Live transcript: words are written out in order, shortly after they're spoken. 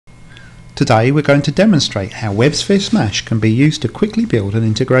Today we're going to demonstrate how WebSphere sMash can be used to quickly build an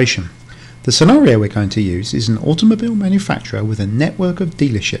integration. The scenario we're going to use is an automobile manufacturer with a network of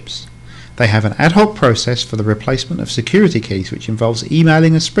dealerships. They have an ad hoc process for the replacement of security keys which involves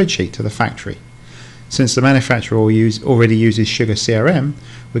emailing a spreadsheet to the factory. Since the manufacturer already uses SugarCRM,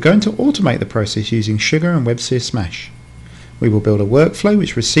 we're going to automate the process using SugarCRM WebSphere sMash. We will build a workflow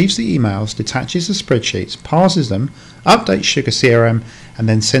which receives the emails, detaches the spreadsheets, parses them, updates SugarCRM, and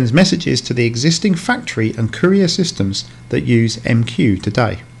then sends messages to the existing factory and courier systems that use MQ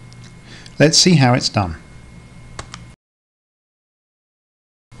today. Let's see how it's done.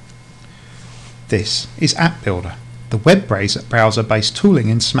 This is App Builder, the web browser-based tooling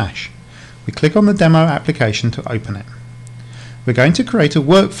in sMash. We click on the demo application to open it. We're going to create a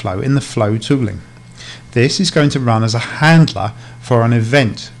workflow in the flow tooling. This is going to run as a handler for an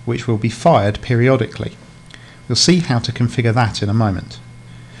event which will be fired periodically. We'll see how to configure that in a moment.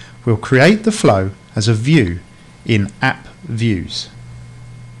 We'll create the flow as a view in App Views.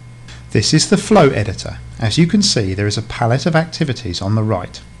 This is the flow editor. As you can see, there is a palette of activities on the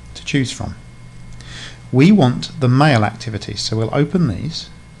right to choose from. We want the mail activities, so we'll open these.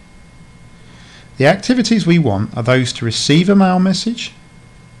 The activities we want are those to receive a mail message,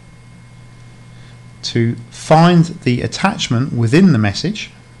 to find the attachment within the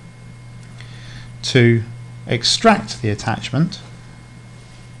message, to extract the attachment,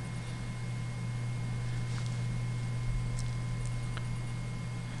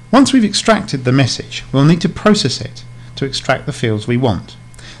 once we've extracted the message, we'll need to process it to extract the fields we want.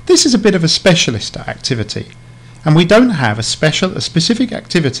 This is a bit of a specialist activity, and we don't have a specific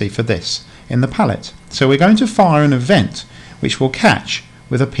activity for this in the palette, so we're going to fire an event which will catch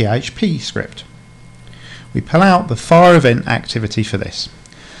with a PHP script. We pull out the fire event activity for this.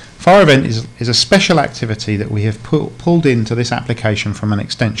 Fire event is a special activity that we have pulled into this application from an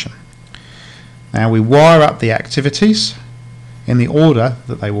extension. Now we wire up the activities in the order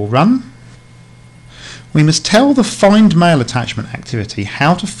that they will run. We must tell the find mail attachment activity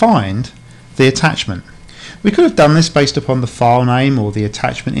how to find the attachment. We could have done this based upon the file name or the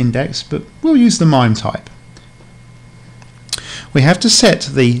attachment index, but we'll use the MIME type. We have to set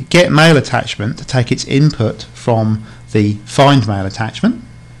the get mail attachment to take its input from the find mail attachment.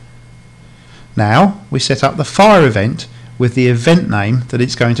 Now we set up the fire event with the event name that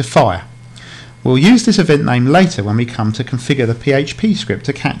it's going to fire. We'll use this event name later when we come to configure the PHP script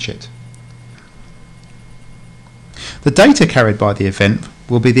to catch it. The data carried by the event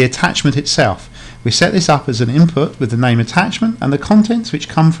will be the attachment itself. We set this up as an input with the name attachment and the contents which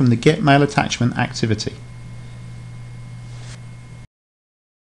come from the get mail attachment activity.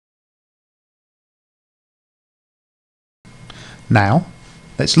 Now,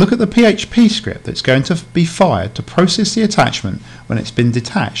 let's look at the PHP script that's going to be fired to process the attachment when it's been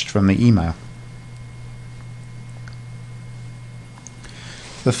detached from the email.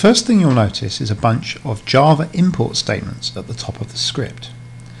 The first thing you'll notice is a bunch of Java import statements at the top of the script.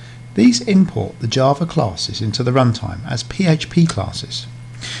 These import the Java classes into the runtime as PHP classes.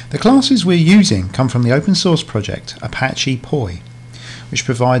 The classes we're using come from the open source project Apache Poi, which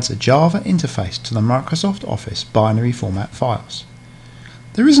provides a Java interface to the Microsoft Office binary format files.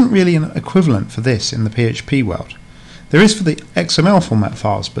 There isn't really an equivalent for this in the PHP world. There is for the XML format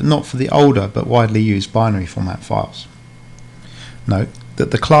files, but not for the older but widely used binary format files. Note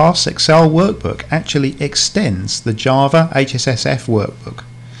that the class Excel workbook actually extends the Java HSSF workbook.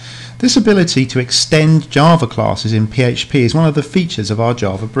 This ability to extend Java classes in PHP is one of the features of our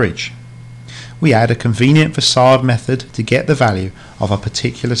Java bridge. We add a convenient facade method to get the value of a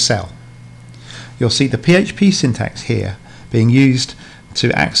particular cell. You'll see the PHP syntax here being used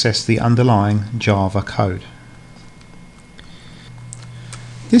to access the underlying Java code.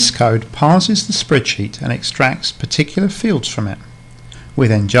 This code parses the spreadsheet and extracts particular fields from it. We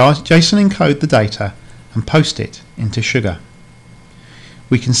then JSON encode the data and post it into Sugar.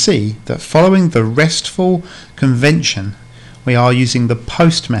 We can see that following the RESTful convention, we are using the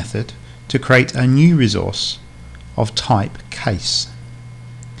post method to create a new resource of type case.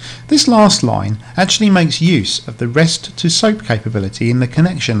 This last line actually makes use of the REST to SOAP capability in the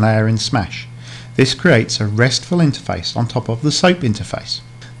connection layer in sMash. This creates a RESTful interface on top of the SOAP interface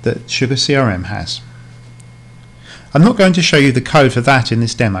that SugarCRM has. I'm not going to show you the code for that in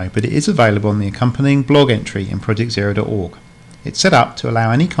this demo, but it is available on the accompanying blog entry in projectzero.org. It's set up to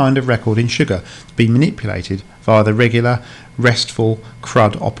allow any kind of record in Sugar to be manipulated via the regular RESTful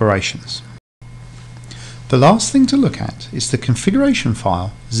CRUD operations. The last thing to look at is the configuration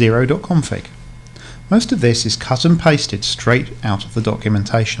file 0.config. Most of this is cut and pasted straight out of the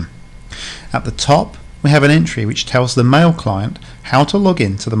documentation. At the top we have an entry which tells the mail client how to log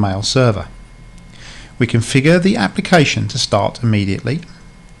in to the mail server. We configure the application to start immediately.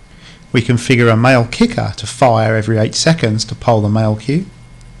 We configure a mail kicker to fire every 8 seconds to poll the mail queue.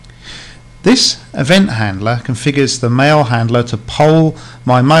 This event handler configures the mail handler to poll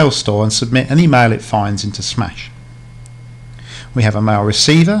my mail store and submit any mail it finds into sMash. We have a mail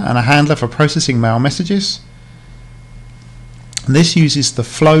receiver and a handler for processing mail messages. And this uses the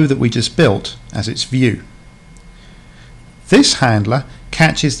flow that we just built as its view. This handler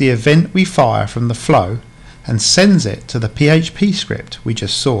catches the event we fire from the flow and sends it to the PHP script we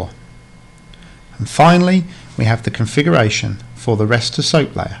just saw. And finally, we have the configuration for the REST to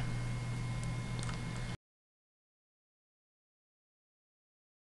SOAP layer.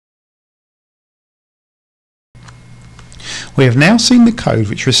 We have now seen the code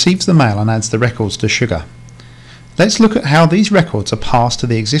which receives the mail and adds the records to Sugar. Let's look at how these records are passed to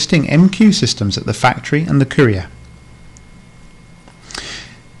the existing MQ systems at the factory and the courier.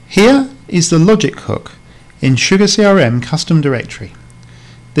 Here is the logic hook in SugarCRM custom directory.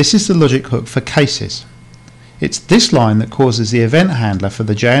 This is the logic hook for cases. It's this line that causes the event handler for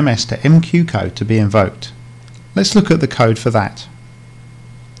the JMS to MQ code to be invoked. Let's look at the code for that.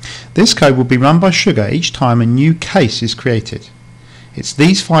 This code will be run by Sugar each time a new case is created. It's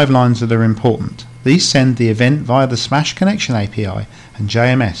these 5 lines that are important. These send the event via the sMash connection API and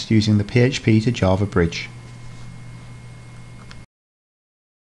JMS using the PHP to Java bridge.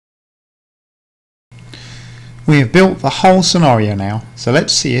 We have built the whole scenario now, so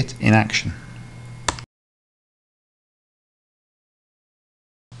let's see it in action.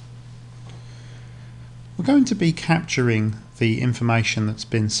 We're going to be capturing the information that's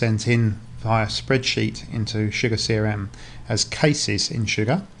been sent in via spreadsheet into SugarCRM as cases in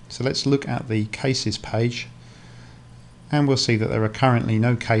Sugar. So let's look at the cases page, and we'll see that there are currently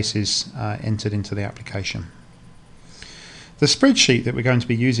no cases entered into the application. The spreadsheet that we're going to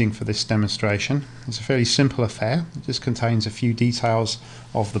be using for this demonstration is a fairly simple affair. It just contains a few details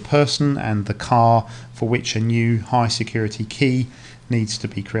of the person and the car for which a new high security key needs to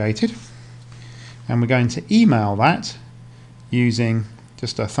be created. And we're going to email that using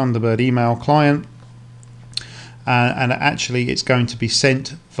just a Thunderbird email client, and actually it's going to be sent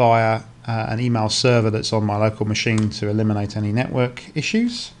via an email server that's on my local machine to eliminate any network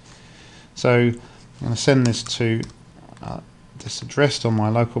issues. So I'm going to send this to this address on my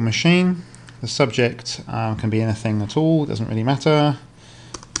local machine. The subject can be anything at all, doesn't really matter,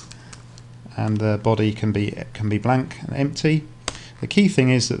 and the body can be blank and empty. The key thing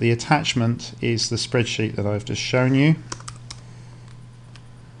is that the attachment is the spreadsheet that I've just shown you.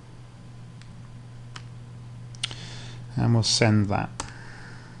 And we'll send that.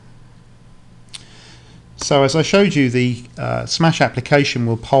 So as I showed you, the sMash application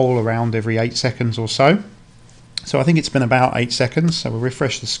will poll around every 8 seconds or so. So I think it's been about 8 seconds. So we'll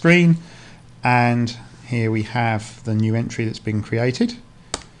refresh the screen, and here we have the new entry that's been created.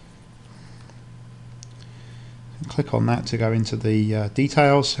 Click on that to go into the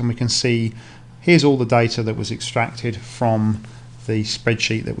details, and we can see here's all the data that was extracted from the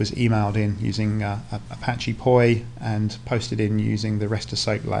spreadsheet that was emailed in using Apache POI and posted in using the REST to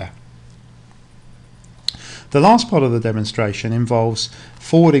SOAP layer. The last part of the demonstration involves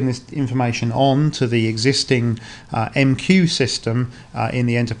forwarding this information on to the existing MQ system in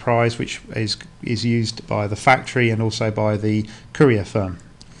the enterprise, which is used by the factory and also by the courier firm.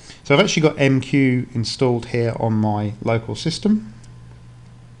 So I've actually got MQ installed here on my local system.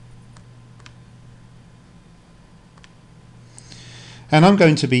 And I'm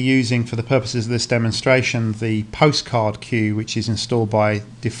going to be using, for the purposes of this demonstration, the postcard queue, which is installed by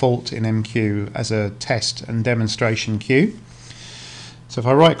default in MQ as a test and demonstration queue. So if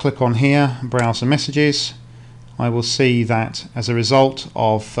I right click on here and browse the messages, I will see that as a result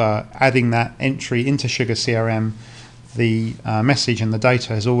of adding that entry into SugarCRM, the message and the data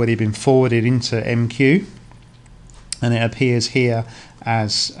has already been forwarded into MQ, and it appears here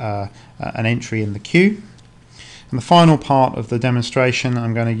as an entry in the queue. In the final part of the demonstration,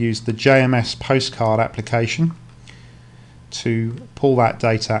 I'm going to use the JMS postcard application to pull that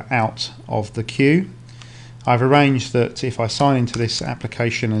data out of the queue. I've arranged that if I sign into this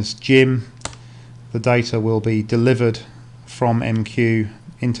application as Jim, the data will be delivered from MQ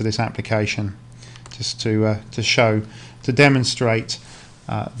into this application, just to demonstrate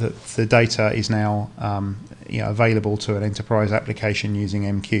that the data is now available to an enterprise application using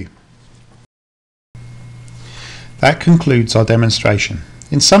MQ. That concludes our demonstration.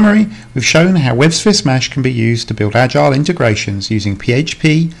 In summary, we've shown how WebSphere sMash can be used to build agile integrations using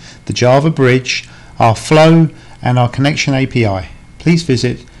PHP, the Java bridge, our flow, and our connection API. Please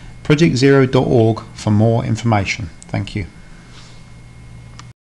visit projectzero.org for more information. Thank you.